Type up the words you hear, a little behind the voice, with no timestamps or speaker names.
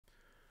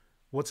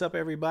What's up,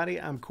 everybody?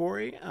 I'm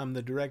Corey. I'm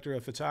the director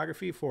of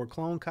photography for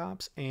Clone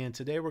Cops, and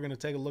today we're going to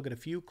take a look at a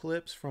few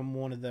clips from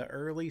one of the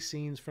early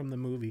scenes from the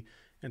movie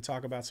and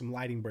talk about some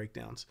lighting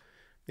breakdowns.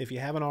 If you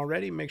haven't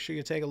already, make sure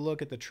you take a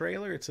look at the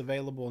trailer. It's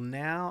available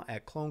now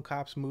at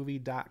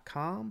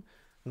clonecopsmovie.com,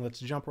 and let's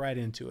jump right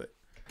into it.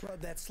 So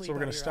we're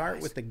going to start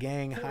with the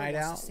gang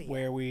hideout,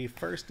 where we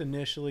first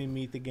initially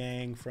meet the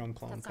gang from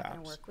Clone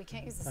Cops. We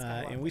can't use this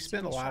and we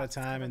spend a lot of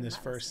time in this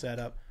first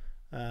setup.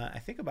 I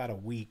think about a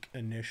week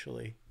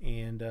initially,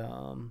 and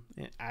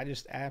I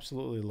just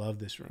absolutely love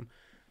this room.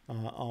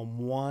 On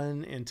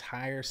one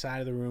entire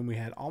side of the room, we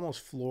had almost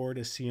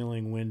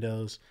floor-to-ceiling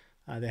windows.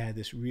 They had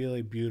this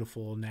really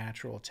beautiful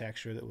natural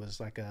texture that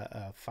was like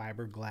a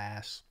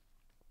fiberglass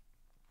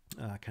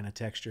kind of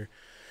texture.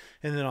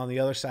 And then on the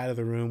other side of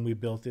the room, we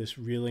built this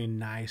really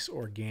nice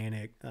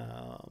organic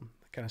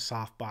kind of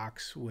soft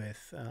box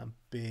with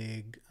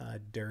big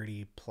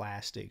dirty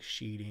plastic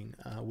sheeting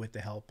with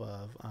the help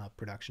of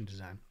production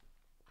design.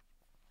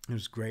 It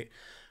was great.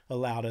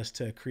 Allowed us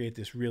to create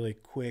this really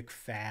quick,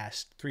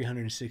 fast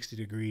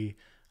 360-degree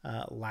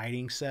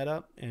lighting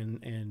setup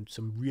and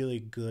some really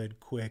good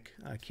quick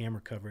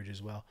camera coverage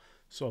as well.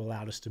 So it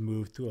allowed us to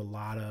move through a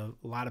lot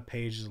of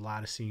pages, a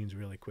lot of scenes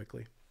really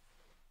quickly.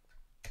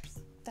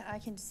 That I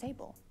can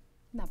disable.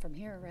 Not from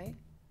here, right?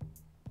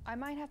 I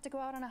might have to go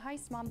out on a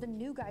heist, Mom. The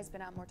new guy's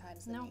been out more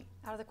times than me.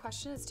 Out of the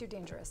question. It's too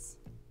dangerous.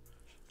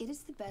 It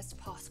is the best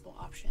possible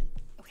option.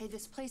 Okay,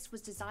 this place was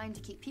designed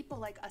to keep people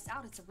like us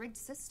out. It's a rigged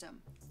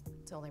system.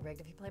 It's only rigged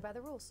if you play by the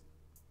rules.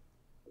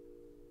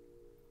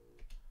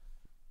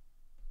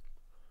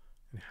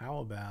 And how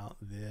about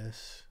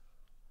this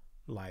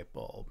light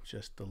bulb?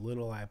 Just the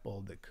little light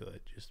bulb that could.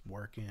 Just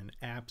working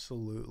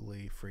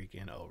absolutely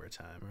freaking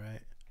overtime,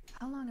 right?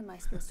 How long am I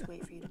supposed to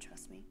wait for you to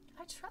trust me?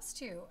 I trust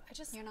you.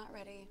 You're not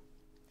ready.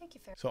 Thank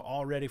you, Fair. So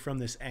already from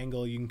this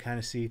angle, you can kind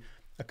of see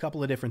a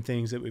couple of different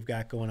things that we've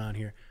got going on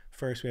here.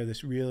 First, we have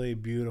this really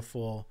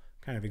beautiful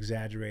kind of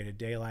exaggerated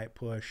daylight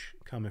push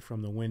coming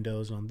from the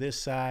windows on this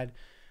side.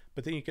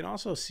 But then you can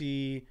also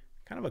see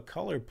kind of a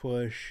color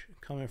push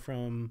coming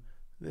from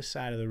this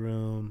side of the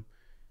room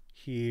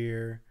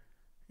here,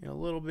 and a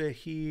little bit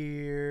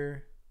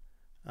here.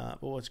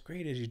 But what's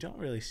great is you don't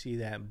really see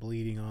that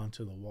bleeding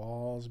onto the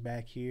walls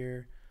back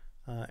here.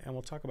 And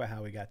we'll talk about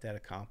how we got that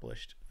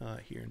accomplished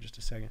here in just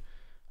a second.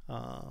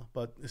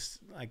 But this,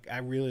 I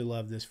really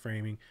love this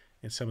framing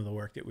and some of the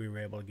work that we were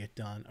able to get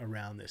done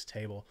around this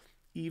table,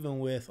 even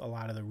with a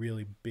lot of the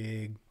really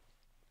big,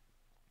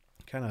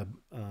 kind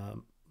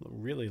of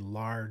really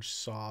large,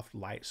 soft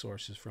light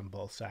sources from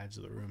both sides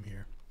of the room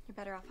here. You're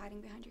better off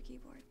hiding behind your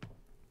keyboard.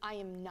 I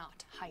am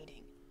not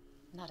hiding.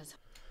 Not as...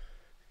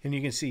 And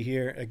you can see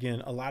here,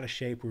 again, a lot of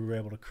shape we were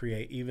able to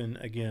create, even,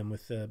 again,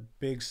 with the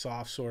big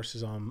soft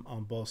sources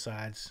on both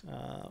sides.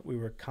 We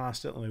were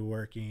constantly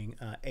working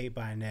 8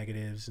 by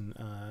negatives and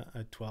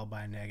a 12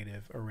 by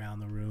negative around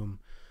the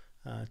room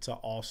to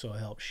also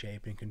help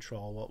shape and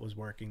control what was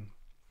working.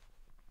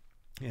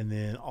 And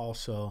then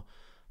also,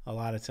 a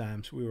lot of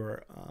times we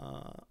were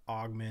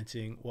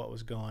augmenting what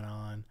was going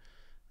on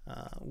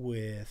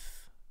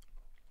with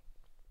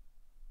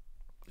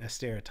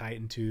Astera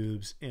Titan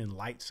tubes and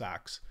light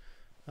socks.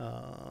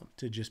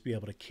 To just be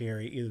able to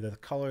carry either the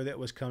color that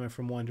was coming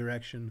from one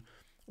direction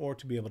or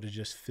to be able to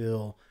just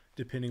fill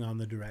depending on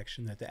the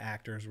direction that the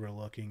actors were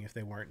looking if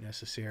they weren't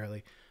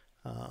necessarily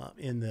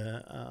in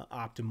the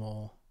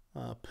optimal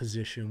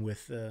position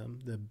with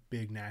the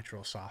big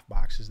natural soft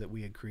boxes that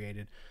we had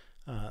created.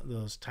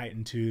 Those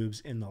Titan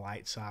tubes in the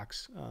light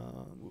socks,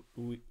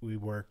 we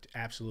worked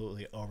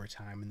absolutely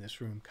overtime in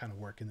this room, kind of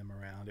working them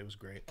around. It was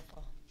great.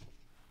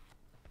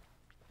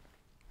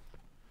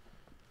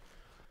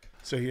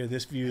 So here,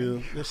 this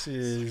view, this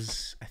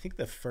is, I think,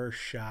 the first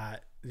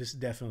shot. This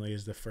definitely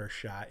is the first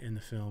shot in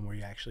the film where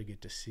you actually get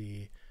to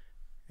see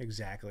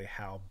exactly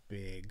how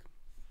big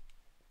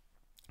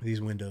these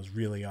windows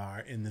really are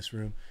in this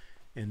room.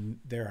 And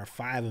there are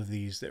 5 of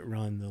these that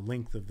run the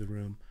length of the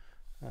room.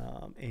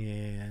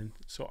 And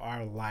so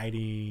our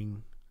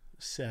lighting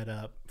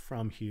setup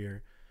from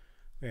here,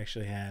 we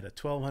actually had a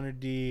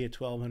 1200D, a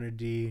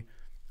 1200D,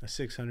 a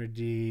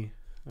 600D,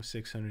 a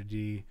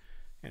 600D,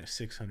 and a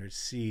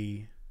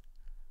 600C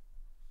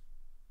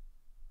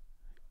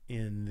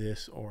in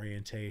this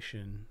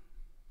orientation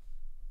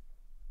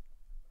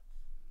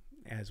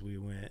as we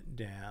went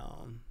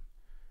down.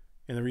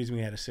 And the reason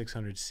we had a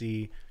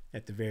 600C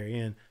at the very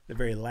end, the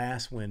very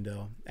last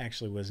window,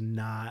 actually was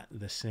not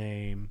the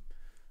same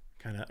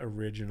kind of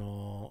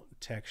original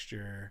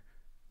texture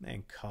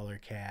and color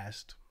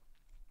cast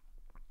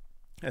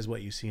as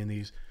what you see in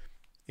these.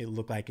 It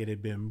looked like it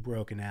had been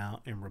broken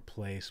out and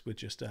replaced with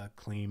just a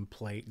clean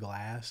plate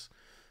glass.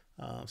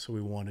 So we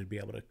wanted to be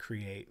able to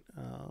create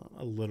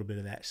a little bit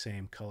of that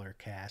same color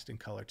cast and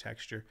color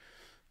texture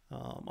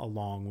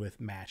along with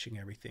matching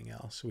everything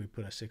else. So we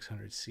put a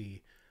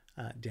 600C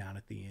down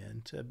at the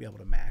end to be able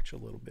to match a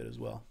little bit as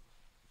well.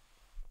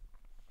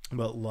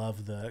 But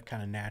love the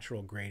kind of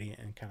natural gradient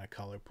and kind of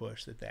color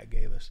push that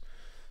gave us.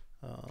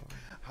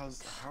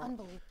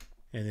 Unbelievable.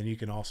 And then you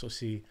can also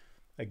see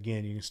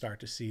again, you can start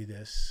to see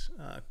this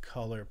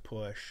color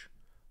push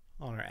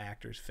on our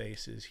actors'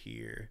 faces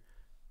here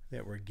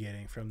that we're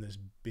getting from this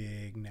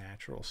big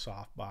natural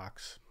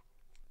softbox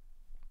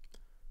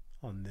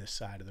on this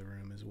side of the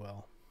room as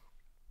well.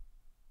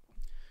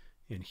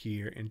 And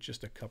here, in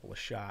just a couple of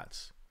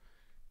shots,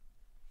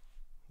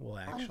 we'll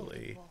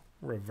actually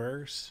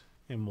reverse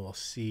and we'll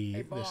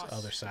see this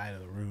other side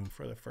of the room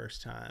for the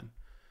first time.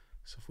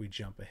 So if we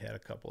jump ahead a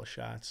couple of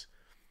shots,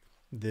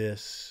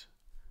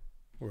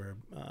 we're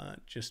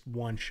just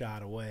one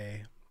shot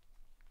away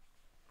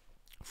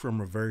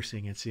from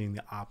reversing and seeing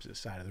the opposite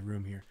side of the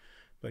room here.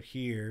 But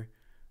here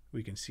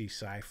we can see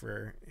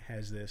Cypher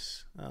has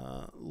this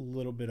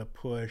little bit of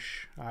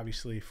push,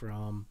 obviously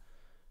from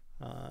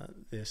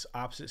this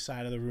opposite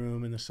side of the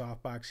room in the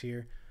softbox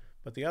here.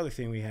 But the other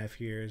thing we have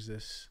here is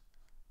this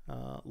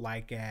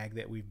light gag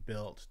that we've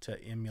built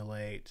to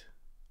emulate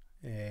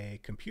a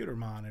computer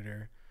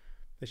monitor.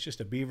 It's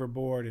just a beaver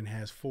board and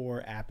has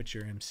 4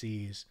 aperture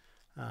MCs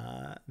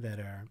that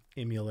are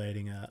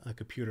emulating a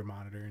computer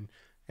monitor. And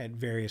at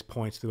various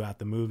points throughout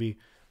the movie,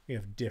 we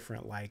have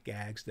different light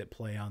gags that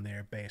play on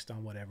there based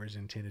on whatever's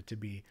intended to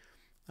be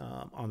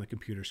on the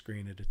computer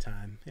screen at a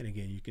time. And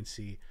again, you can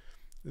see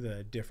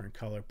the different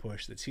color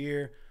push that's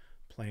here,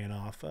 playing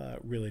off a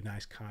really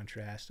nice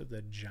contrast of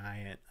the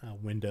giant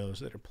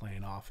windows that are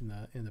playing off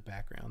in the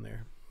background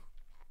there.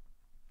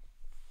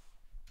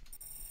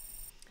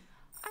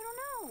 I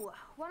don't know.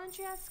 Why don't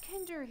you ask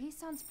Kinder? He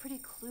sounds pretty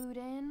clued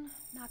in.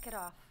 Knock it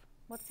off.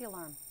 What's the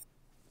alarm?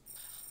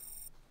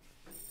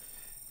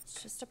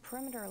 It's just a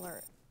perimeter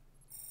alert.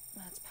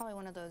 It's probably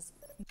one of those.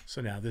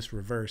 So now this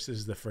reverse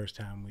is the first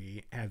time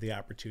we have the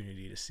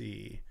opportunity to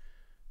see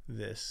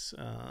this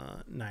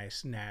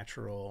nice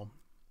natural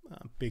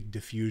big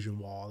diffusion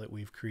wall that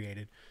we've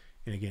created.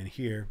 And again,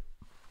 here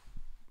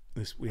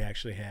we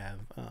actually have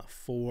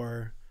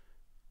 4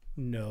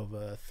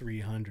 Nova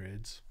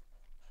 300s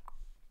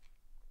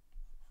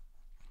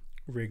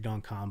rigged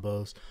on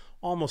combos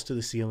almost to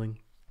the ceiling,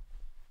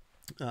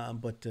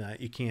 but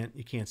you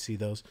can't see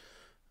those.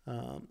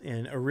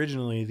 And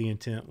originally the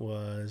intent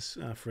was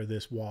for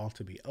this wall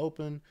to be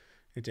open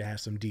and to have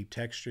some deep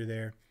texture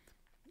there,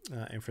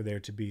 and for there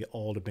to be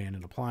old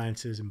abandoned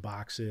appliances and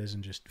boxes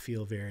and just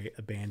feel very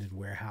abandoned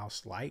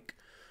warehouse like.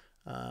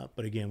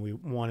 But again, we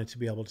wanted to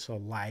be able to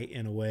light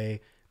in a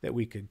way that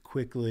we could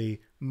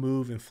quickly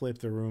move and flip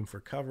the room for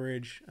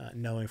coverage,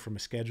 knowing from a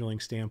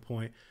scheduling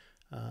standpoint,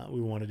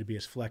 we wanted to be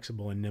as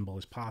flexible and nimble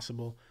as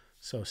possible.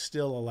 So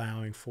still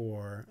allowing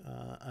for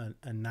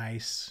a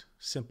nice,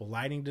 simple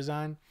lighting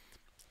design,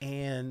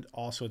 and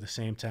also at the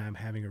same time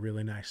having a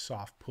really nice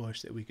soft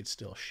push that we could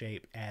still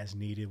shape as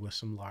needed with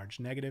some large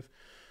negative.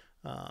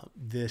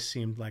 This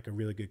seemed like a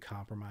really good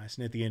compromise.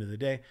 And at the end of the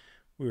day,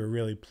 we were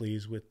really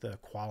pleased with the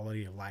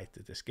quality of light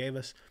that this gave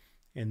us.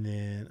 And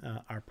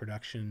then our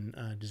production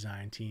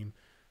design team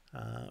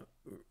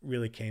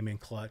really came in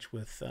clutch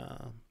with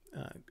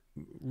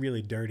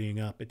really dirtying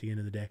up at the end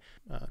of the day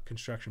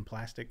construction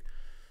plastic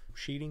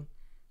sheeting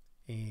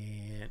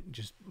and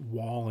just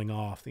walling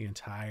off the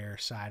entire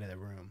side of the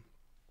room,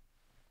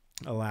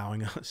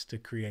 allowing us to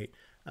create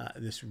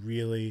this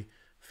really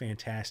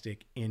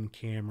fantastic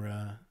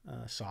in-camera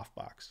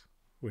softbox,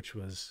 which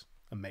was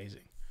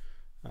amazing.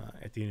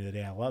 At the end of the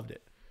day, I loved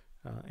it,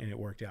 and it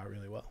worked out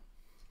really well.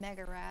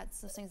 Mega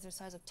rats, those things are the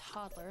size of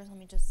toddlers. Let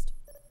me just...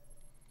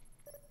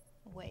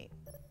 Wait,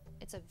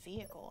 it's a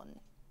vehicle, and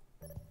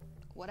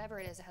whatever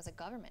it is, it has a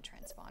government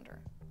transponder.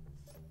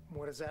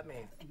 What does that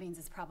mean? It means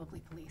it's probably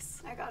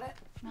police. I got it.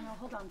 No,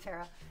 hold on,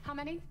 Farah. How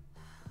many?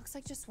 Looks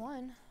like just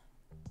one.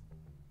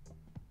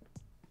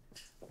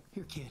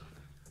 Here, kid.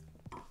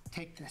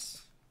 Take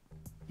this.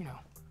 You know,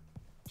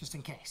 just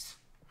in case.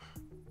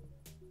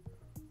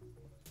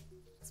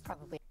 It's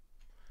probably...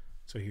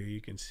 So here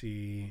you can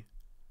see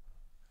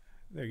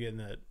they're getting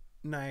a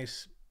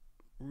nice,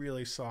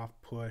 really soft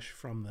push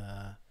from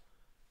the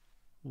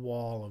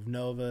wall of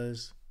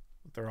Novas.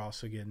 But they're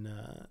also getting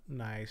a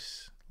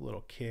nice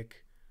little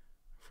kick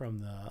from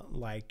the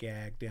light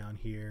gag down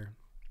here.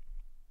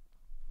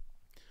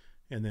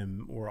 And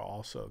then we're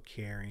also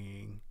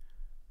carrying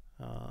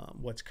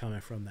what's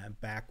coming from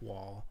that back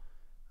wall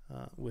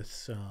with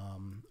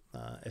some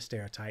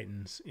Astera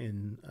Titans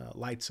in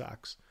light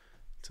socks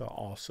to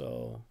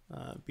also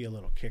be a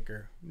little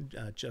kicker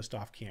just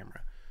off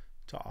camera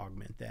to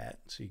augment that,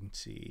 so you can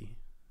see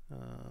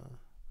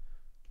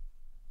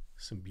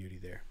some beauty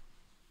there.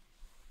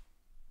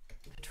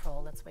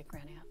 Patrol, let's wake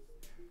Granny up.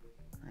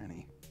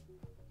 Granny?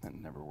 That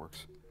never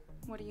works.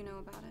 What do you know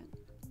about it?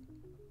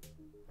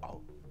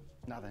 Oh,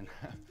 nothing.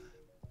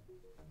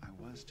 I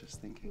was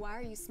just thinking. Why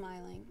are you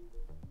smiling?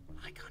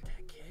 Eye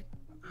contact, kid.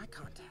 Eye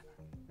contact.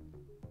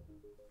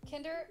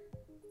 Kinder,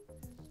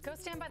 go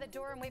stand by the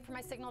door and wait for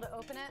my signal to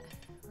open it.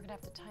 We're gonna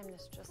have to time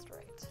this just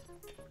right.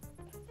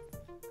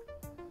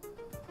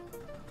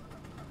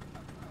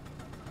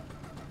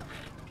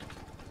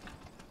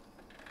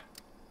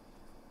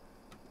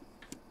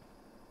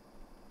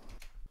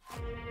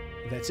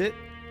 That's it.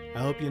 I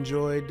hope you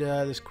enjoyed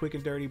this quick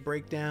and dirty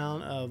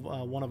breakdown of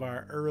one of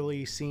our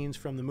early scenes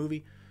from the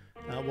movie.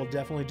 We'll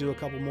definitely do a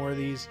couple more of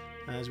these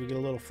as we get a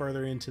little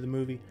further into the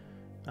movie.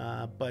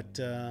 But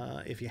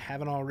if you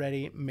haven't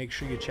already, make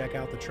sure you check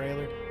out the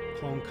trailer,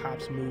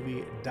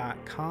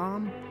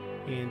 clonecopsmovie.com.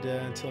 And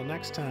until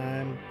next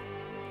time,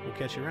 we'll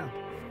catch you around.